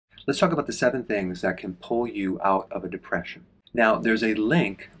Let's talk about the 7 things that can pull you out of a depression. Now, there's a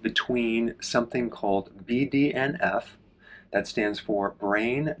link between something called BDNF, that stands for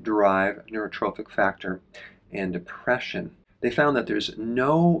brain-derived neurotrophic factor, and depression. They found that there's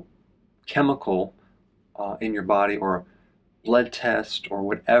no chemical in your body or blood test or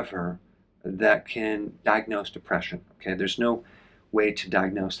whatever that can diagnose depression. Okay, there's no way to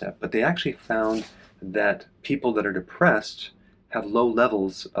diagnose that, but they actually found that people that are depressed have low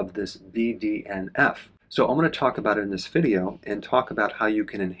levels of this BDNF. So I'm going to talk about it in this video and talk about how you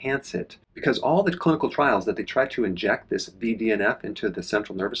can enhance it, because all the clinical trials that they try to inject this BDNF into the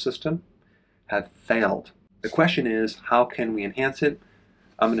central nervous system have failed. The question is, how can we enhance it?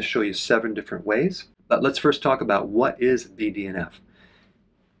 I'm going to show you 7 different ways. But let's first talk about what is BDNF.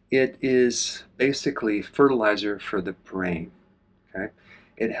 It is basically fertilizer for the brain. Okay?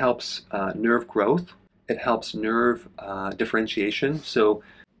 It helps nerve growth. It helps nerve differentiation. So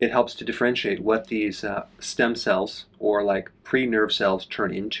it helps to differentiate what these stem cells or like pre-nerve cells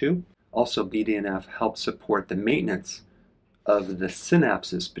turn into. Also, BDNF helps support the maintenance of the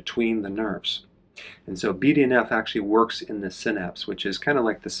synapses between the nerves. And so BDNF actually works in the synapse, which is kind of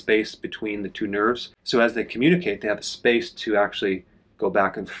like the space between the 2 nerves. So as they communicate, they have a space to actually go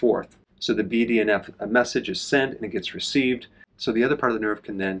back and forth. So the BDNF message is sent and it gets received. So the other part of the nerve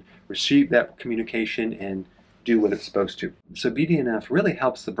can then receive that communication and do what it's supposed to. So BDNF really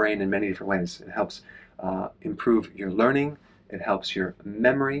helps the brain in many different ways. It helps improve your learning. It helps your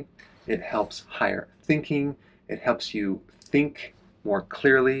memory. It helps higher thinking. It helps you think more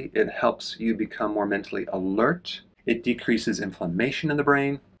clearly. It helps you become more mentally alert. It decreases inflammation in the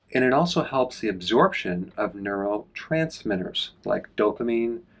brain. And it also helps the absorption of neurotransmitters like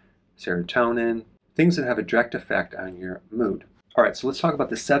dopamine, serotonin, things that have a direct effect on your mood. All right, so let's talk about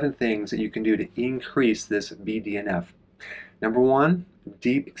the 7 things that you can do to increase this BDNF. Number 1,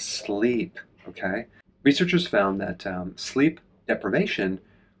 deep sleep, okay? Researchers found that sleep deprivation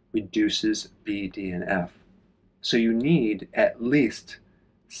reduces BDNF. So you need at least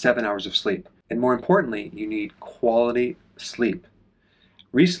 7 hours of sleep. And more importantly, you need quality sleep.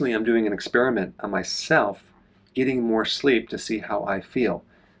 Recently, I'm doing an experiment on myself, getting more sleep to see how I feel.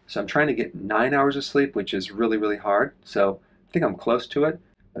 So I'm trying to get 9 hours of sleep, which is really, really hard. So I think I'm close to it.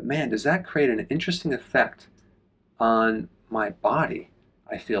 But man, does that create an interesting effect on my body.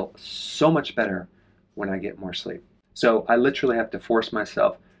 I feel so much better when I get more sleep. So I literally have to force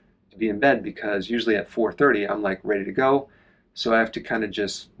myself to be in bed, because usually at 4:30 I'm like ready to go. So I have to kind of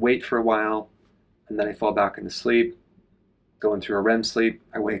just wait for a while, and then I fall back into sleep, go into a REM sleep,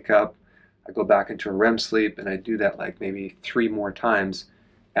 I wake up, I go back into a REM sleep, and I do that like maybe 3 more times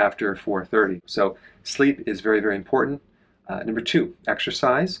after 4:30. So sleep is very, very important. Number 2,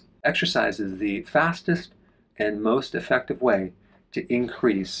 exercise. Exercise is the fastest and most effective way to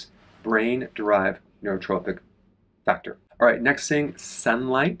increase brain-derived neurotrophic factor. All right, next thing,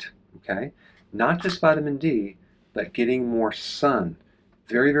 sunlight. Okay, not just vitamin D, but getting more sun.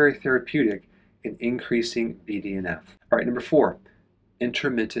 Very, very therapeutic in increasing BDNF. All right, number 4,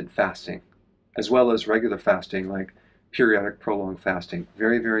 intermittent fasting, as well as regular fasting like periodic prolonged fasting.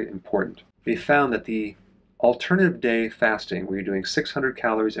 Very, very important. They found that the alternative day fasting, where you're doing 600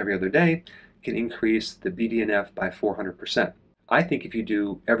 calories every other day, can increase the BDNF by 400%. I think if you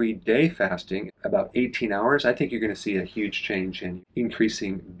do everyday fasting, about 18 hours, I think you're going to see a huge change in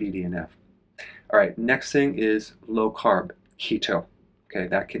increasing BDNF. All right, next thing is low carb, keto. Okay,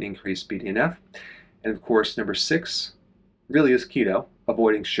 that can increase BDNF. And of course, number 6 really is keto,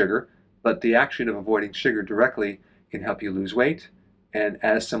 avoiding sugar. But the action of avoiding sugar directly can help you lose weight. And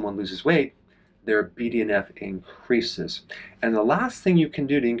as someone loses weight, their BDNF increases. And the last thing you can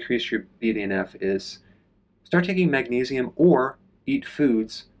do to increase your BDNF is start taking magnesium or eat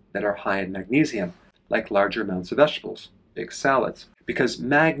foods that are high in magnesium, like larger amounts of vegetables, big salads. Because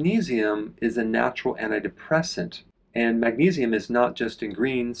magnesium is a natural antidepressant. And magnesium is not just in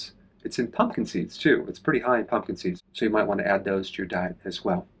greens, it's in pumpkin seeds too. It's pretty high in pumpkin seeds. So you might want to add those to your diet as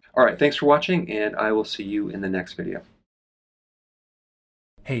well. All right, thanks for watching, and I will see you in the next video.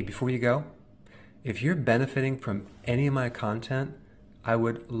 Hey, before you go, if you're benefiting from any of my content, I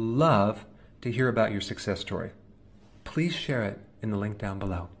would love to hear about your success story. Please share it in the link down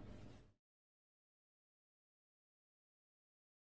below.